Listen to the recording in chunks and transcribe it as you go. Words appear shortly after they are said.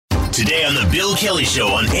Today on The Bill Kelly Show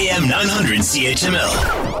on AM 900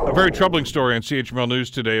 CHML. A very troubling story on CHML News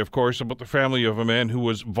today, of course, about the family of a man who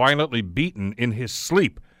was violently beaten in his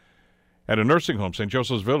sleep at a nursing home, St.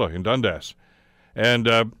 Joseph's Villa in Dundas. And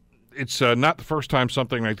it's not the first time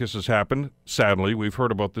something like this has happened, sadly. We've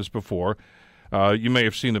heard about this before. You may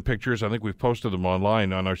have seen the pictures. I think we've posted them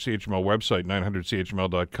online on our CHML website,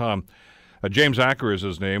 900CHML.com. James Acker is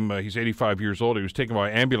his name. He's 85 years old. He was taken by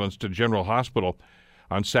ambulance to General Hospital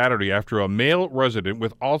on Saturday after a male resident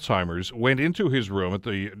with Alzheimer's went into his room at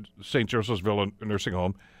the St. Joseph's Villa nursing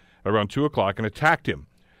home around 2 o'clock and attacked him.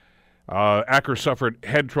 Acker suffered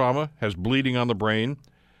head trauma, has bleeding on the brain,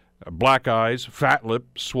 black eyes, fat lip,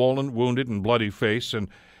 swollen, wounded, and bloody face, and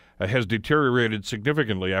has deteriorated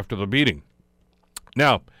significantly after the beating.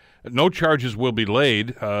 Now, no charges will be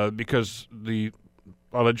laid because the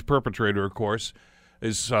alleged perpetrator, of course,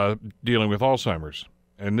 is dealing with Alzheimer's.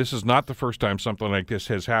 And this is not the first time something like this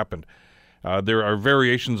has happened. There are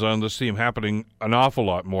variations on this theme happening an awful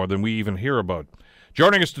lot more than we even hear about.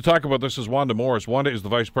 Joining us to talk about this is Wanda Morris. Wanda is the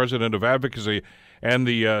Vice President of Advocacy and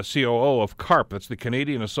the COO of CARP. That's the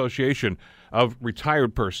Canadian Association of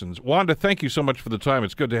Retired Persons. Wanda, thank you so much for the time.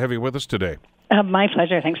 It's good to have you with us today. My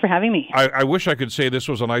pleasure. Thanks for having me. I wish I could say this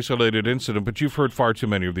was an isolated incident, but you've heard far too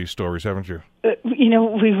many of these stories, haven't you?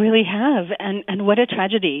 We really have. And what a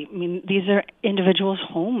tragedy. I mean, these are individuals'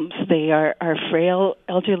 homes. They are frail,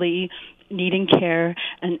 elderly, needing care,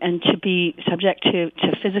 and to be subject to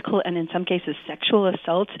physical and in some cases sexual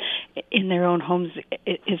assault in their own homes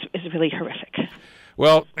is really horrific.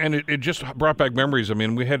 Well, and it just brought back memories. I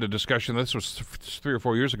mean, we had a discussion, this was 3 or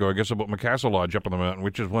 4 years ago, I guess, about McCassel Lodge up on the mountain,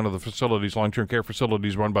 which is one of the facilities, long-term care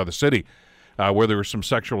facilities run by the city, where there were some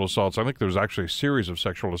sexual assaults. I think there was actually a series of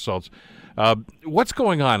sexual assaults. What's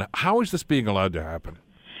going on? How is this being allowed to happen?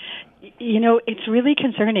 It's really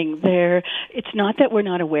concerning. It's not that we're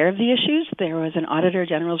not aware of the issues. There was an Auditor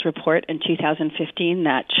General's report in 2015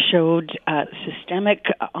 that showed systemic,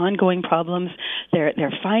 ongoing problems. They're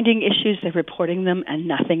finding issues, they're reporting them, and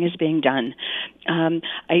nothing is being done.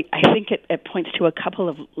 I think it points to a couple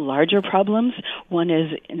of larger problems. One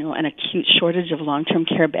is, an acute shortage of long-term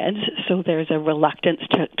care beds. So there's a reluctance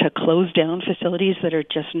to close down facilities that are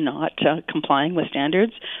just not complying with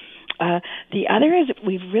standards. The other is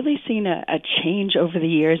we've really seen a change over the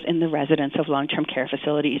years in the residents of long-term care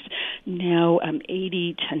facilities. Now,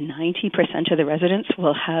 80 to 90% of the residents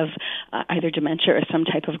will have either dementia or some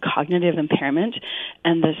type of cognitive impairment,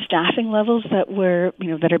 and the staffing levels that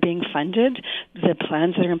are being funded, the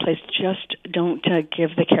plans that are in place just don't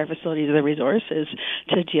give the care facilities the resources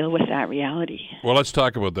to deal with that reality. Well, let's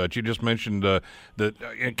talk about that. You just mentioned that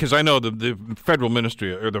because I know the federal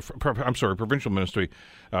ministry or provincial ministry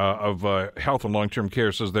of Health and Long-Term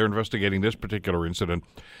Care says they're investigating this particular incident.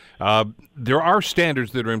 There are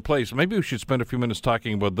standards that are in place. Maybe we should spend a few minutes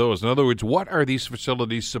talking about those. In other words, what are these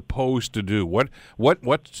facilities supposed to do? What's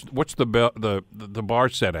the bar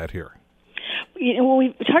set at here?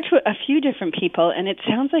 We've talked to a few different people, and it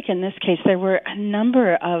sounds like in this case there were a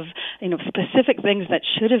number of specific things that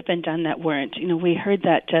should have been done that weren't. We heard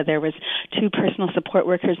that there was 2 personal support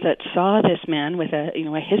workers that saw this man with a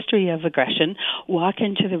history of aggression walk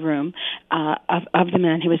into the room of the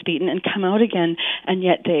man who was beaten and come out again, and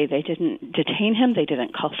yet they didn't detain him, they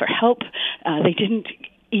didn't call for help, they didn't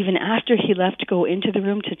even after he left, go into the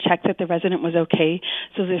room to check that the resident was okay.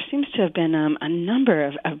 So there seems to have been a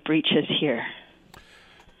number of breaches here.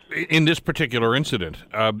 In this particular incident,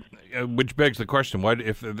 which begs the question, why,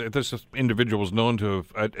 if this individual is known to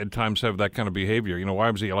have, at times have that kind of behavior, why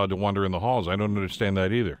was he allowed to wander in the halls? I don't understand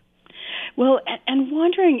that either. Well, and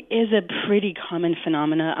wandering is a pretty common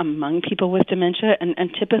phenomena among people with dementia, and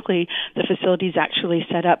typically the facilities actually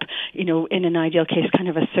set up, in an ideal case, kind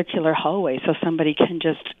of a circular hallway, so somebody can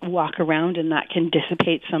just walk around and that can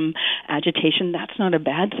dissipate some agitation. That's not a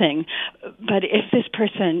bad thing. But if this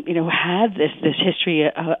person, had this history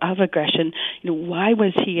of aggression, why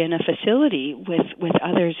was he in a facility with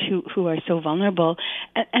others who are so vulnerable?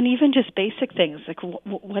 And even just basic things, like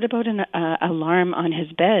what about an alarm on his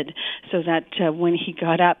bed, so that when he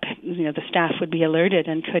got up, the staff would be alerted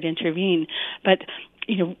and could intervene. But,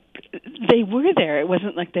 they were there. It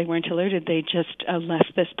wasn't like they weren't alerted. They just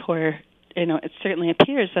left this poor, it certainly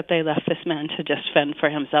appears that they left this man to just fend for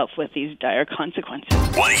himself with these dire consequences.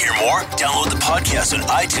 Want to hear more? Download the podcast on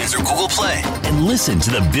iTunes or Google Play and listen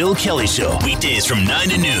to The Bill Kelly Show weekdays from 9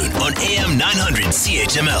 to noon on AM 900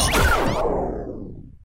 CHML.